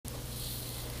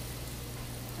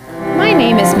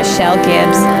Michelle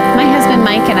Gibbs. My husband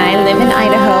Mike and I live in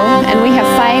Idaho, and we have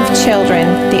 5 children.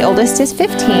 The oldest is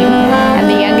 15, and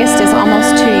the youngest is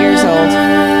almost 2 years old.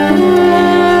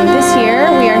 This year,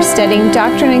 we are studying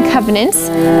Doctrine and Covenants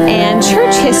and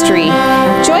church history.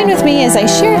 Join with me as I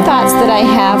share thoughts that I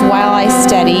have while I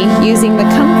study using the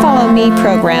Come Follow Me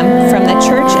program from the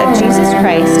Church of Jesus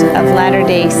Christ of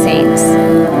Latter-day Saints.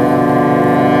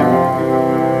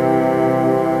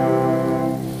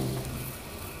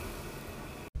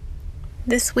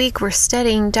 This week we're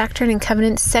studying Doctrine and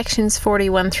Covenants sections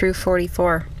 41 through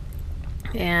 44.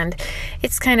 And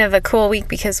it's kind of a cool week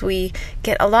because we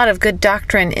get a lot of good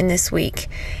doctrine in this week,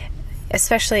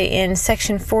 especially in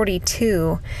section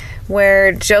 42,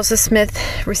 where Joseph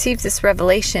Smith received this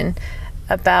revelation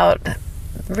about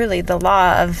really the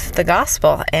law of the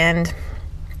gospel. And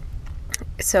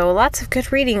so lots of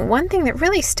good reading. One thing that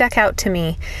really stuck out to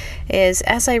me is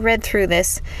as I read through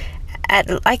this,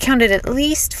 I counted at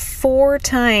least 4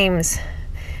 times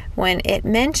when it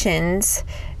mentions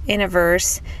in a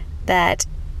verse that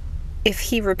if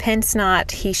he repents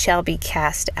not, he shall be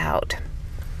cast out.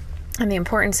 And the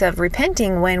importance of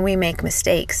repenting when we make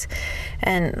mistakes.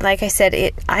 And like I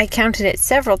said, I counted it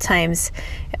several times,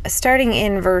 starting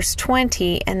in verse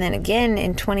 20, and then again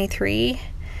in 23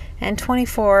 and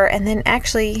 24, and then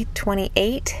actually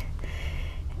 28,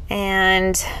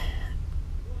 and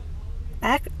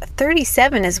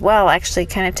 37 as well actually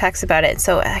kind of talks about it.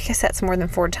 So I guess that's more than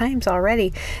 4 times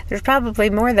already. There's probably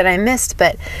more that I missed,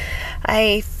 but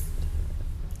I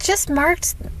just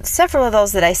marked several of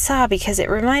those that I saw because it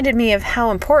reminded me of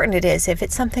how important it is. If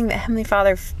it's something that Heavenly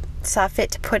Father saw fit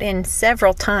to put in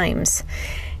several times,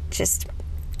 just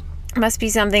must be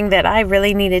something that I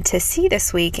really needed to see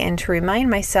this week, and to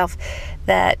remind myself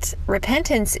that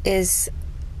repentance is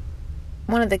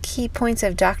one of the key points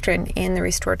of doctrine in the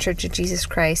Restored Church of Jesus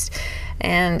Christ.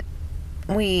 And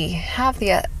we have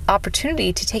the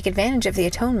opportunity to take advantage of the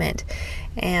atonement.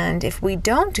 And if we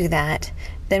don't do that,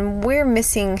 then we're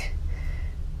missing,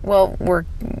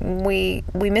 we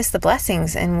miss the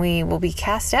blessings, and we will be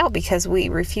cast out because we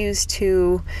refuse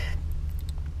to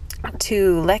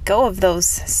let go of those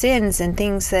sins and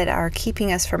things that are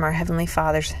keeping us from our Heavenly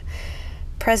Father's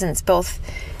presence, both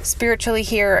spiritually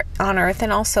here on earth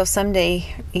and also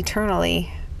someday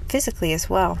eternally, physically as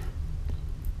well.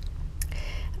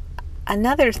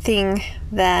 Another thing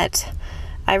that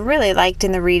I really liked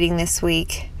in the reading this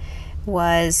week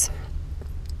was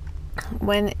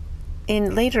when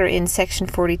later in section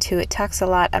 42 it talks a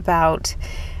lot about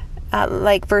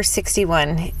like verse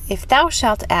 61, if thou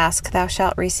shalt ask, thou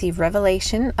shalt receive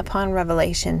revelation upon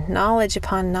revelation, knowledge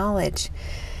upon knowledge,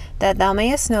 that thou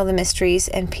mayest know the mysteries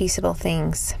and peaceable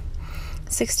things.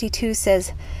 62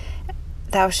 says,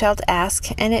 thou shalt ask,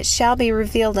 and it shall be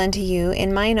revealed unto you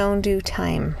in mine own due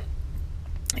time.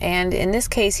 And in this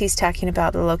case, he's talking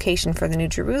about the location for the New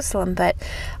Jerusalem, but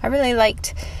I really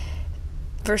liked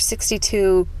verse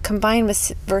 62 combined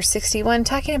with verse 61,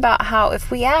 talking about how if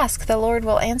we ask, the Lord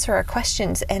will answer our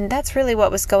questions. And that's really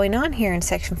what was going on here in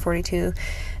section 42.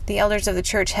 The elders of the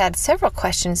church had several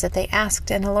questions that they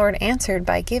asked, and the Lord answered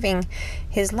by giving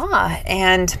his law.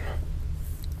 And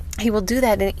he will do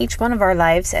that in each one of our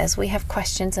lives as we have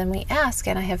questions and we ask.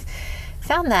 And I have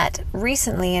found that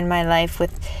recently in my life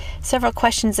with several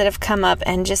questions that have come up,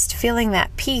 and just feeling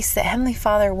that peace that Heavenly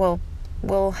Father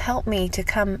will help me to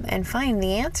come and find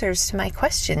the answers to my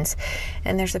questions.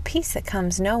 And there's a peace that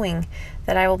comes knowing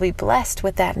that I will be blessed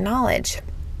with that knowledge.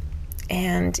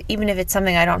 And even if it's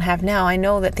something I don't have now, I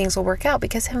know that things will work out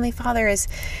because Heavenly Father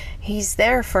He's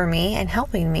there for me and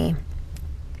helping me.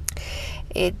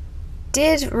 It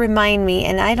did remind me,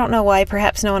 and I don't know why,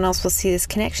 perhaps no one else will see this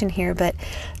connection here, but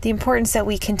the importance that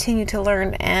we continue to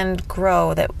learn and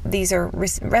grow, that these are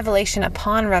revelation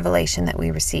upon revelation that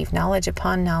we receive, knowledge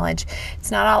upon knowledge.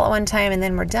 It's not all at one time and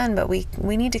then we're done, but we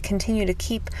need to continue to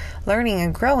keep learning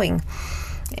and growing.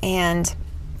 And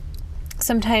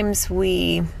sometimes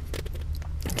we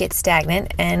get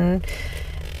stagnant and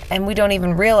we don't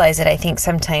even realize it, I think,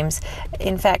 sometimes.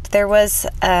 In fact, there was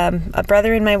a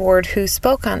brother in my ward who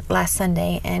spoke on last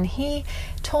Sunday, and he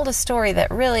told a story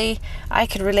that really I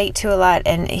could relate to a lot.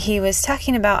 And he was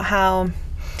talking about how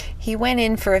he went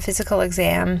in for a physical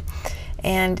exam,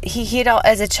 and he had,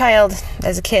 as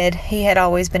a kid, he had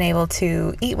always been able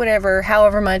to eat whatever,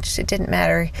 however much, it didn't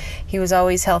matter. He was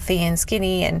always healthy and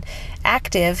skinny and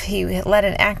active. He led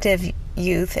an active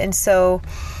youth, and so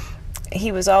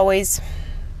he was always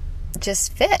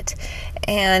just fit.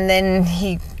 And then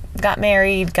he got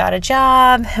married, got a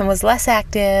job, and was less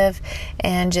active,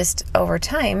 and just over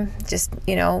time,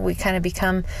 we kind of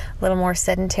become a little more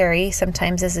sedentary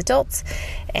sometimes as adults.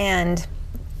 And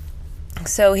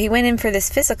So he went in for this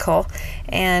physical,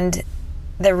 and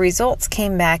the results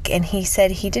came back, and he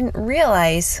said he didn't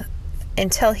realize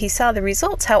until he saw the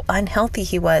results how unhealthy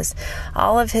he was.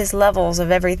 All of his levels of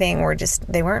everything were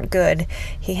they weren't good.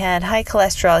 He had high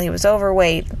cholesterol, he was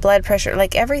overweight, blood pressure,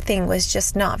 like everything was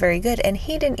just not very good, and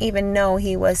he didn't even know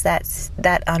he was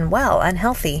that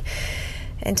unhealthy,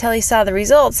 until he saw the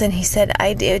results. And he said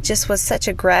it just was such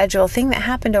a gradual thing that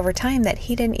happened over time that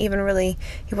he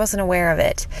wasn't aware of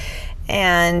it.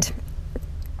 And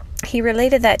he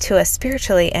related that to us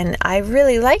spiritually, and I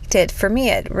really liked it. For me,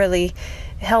 it really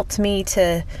helped me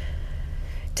to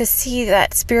see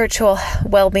that spiritual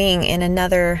well-being in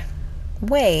another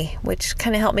way, which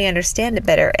kind of helped me understand it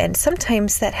better. And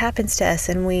sometimes that happens to us,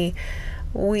 and we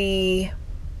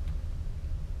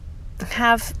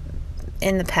have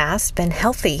in the past been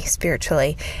healthy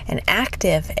spiritually and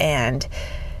active and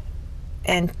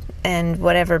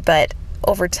whatever, but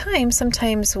over time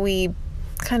sometimes we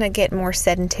kind of get more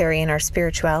sedentary in our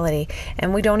spirituality,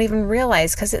 and we don't even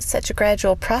realize, because it's such a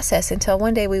gradual process, until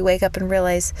one day we wake up and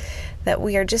realize that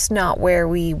we are just not where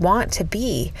we want to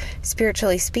be,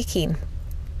 spiritually speaking.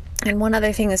 And one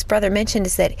other thing this brother mentioned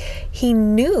is that he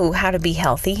knew how to be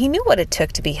healthy. He knew what it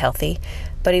took to be healthy,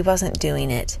 but he wasn't doing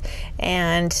it.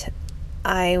 And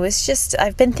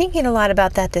I've been thinking a lot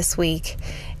about that this week,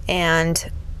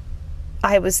 and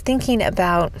I was thinking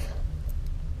about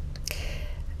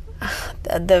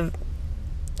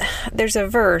there's a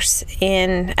verse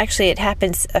actually it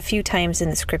happens a few times in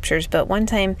the scriptures, but one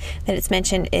time that it's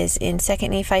mentioned is in 2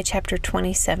 Nephi chapter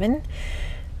 27,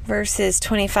 verses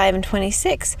 25 and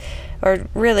 26, or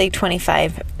really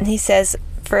 25. He says,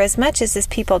 "For as much as this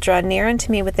people draw near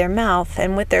unto me with their mouth,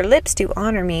 and with their lips do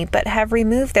honor me, but have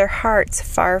removed their hearts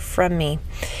far from me."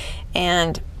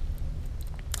 And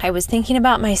I was thinking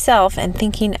about myself and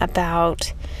thinking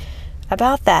about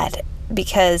that,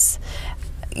 because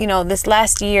this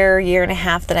last year and a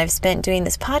half that I've spent doing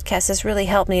this podcast has really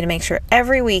helped me to make sure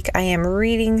every week I am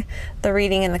reading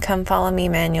in the Come Follow Me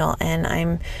manual, and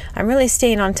I'm really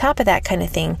staying on top of that kind of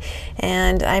thing,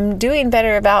 and I'm doing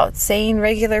better about saying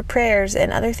regular prayers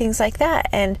and other things like that,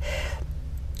 and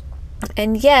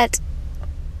yet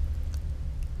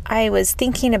I was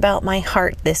thinking about my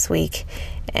heart this week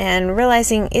and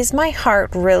realizing, is my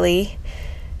heart really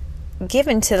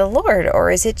given to the Lord,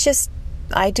 or is it just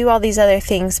I do all these other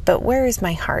things, but where is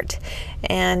my heart?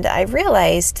 And I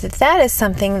realized that is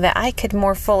something that I could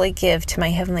more fully give to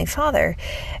my Heavenly Father,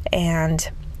 and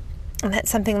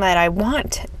that's something that I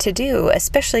want to do,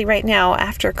 especially right now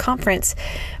after conference,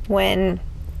 when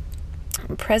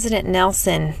President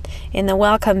Nelson, in the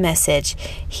welcome message,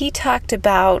 he talked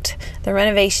about the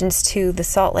renovations to the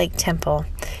Salt Lake Temple,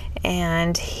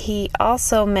 and he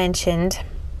also mentioned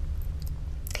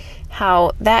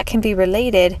how that can be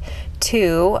related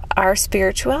to our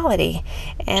spirituality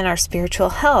and our spiritual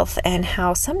health, and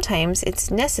how sometimes it's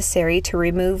necessary to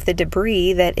remove the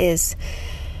debris that is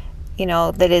in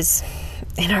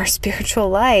our spiritual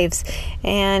lives.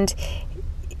 And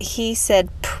he said,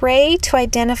 pray to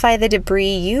identify the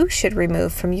debris you should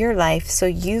remove from your life so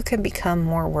you can become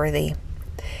more worthy.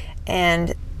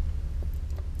 And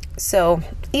so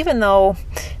even though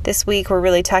this week we're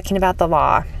really talking about the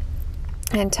law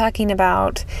and talking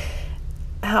about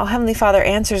how Heavenly Father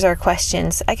answers our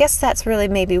questions, I guess that's really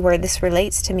maybe where this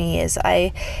relates to me, is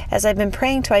as I've been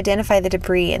praying to identify the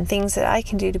debris and things that I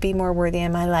can do to be more worthy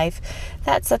in my life,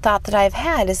 that's the thought that I've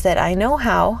had, is that I know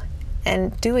how,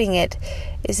 and doing it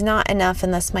is not enough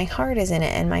unless my heart is in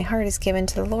it, and my heart is given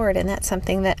to the Lord, and that's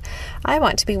something that I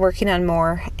want to be working on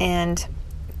more. And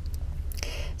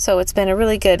so it's been a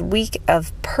really good week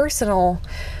of personal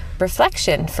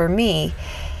reflection for me.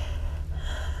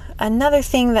 Another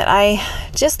thing that I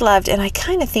just loved, and I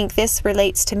kind of think this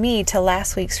relates to me to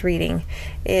last week's reading,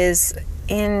 is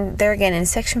in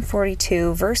section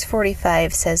 42, verse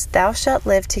 45 says, "Thou shalt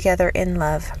live together in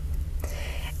love."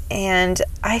 And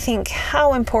I think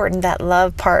how important that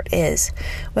love part is.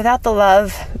 Without the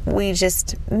love, we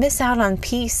just miss out on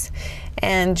peace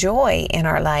and joy in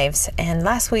our lives. And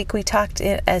last week we talked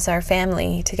as our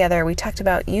family together, we talked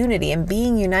about unity and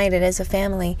being united as a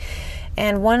family.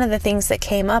 And one of the things that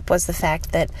came up was the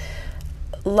fact that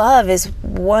love is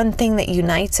one thing that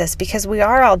unites us, because we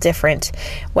are all different,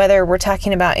 whether we're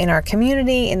talking about in our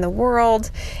community, in the world,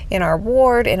 in our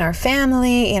ward, in our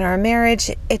family, in our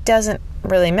marriage. It doesn't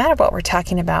really matter what we're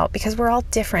talking about, because we're all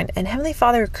different, and Heavenly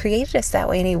Father created us that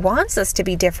way, and He wants us to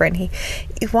be different. He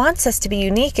wants us to be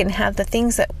unique and have the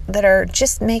things that are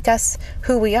just make us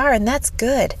who we are, and that's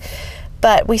good.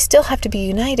 But we still have to be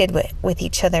united with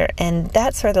each other, and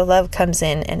that's where the love comes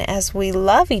in. And as we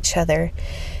love each other,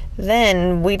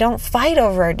 then we don't fight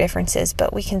over our differences,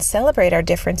 but we can celebrate our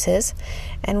differences,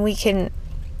 and we can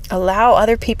allow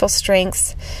other people's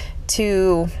strengths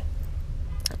to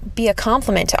be a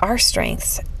complement to our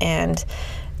strengths. And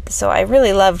so I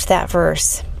really loved that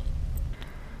verse.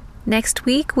 Next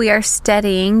week we are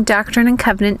studying Doctrine and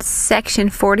Covenants, section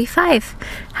 45.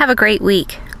 Have a great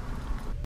week.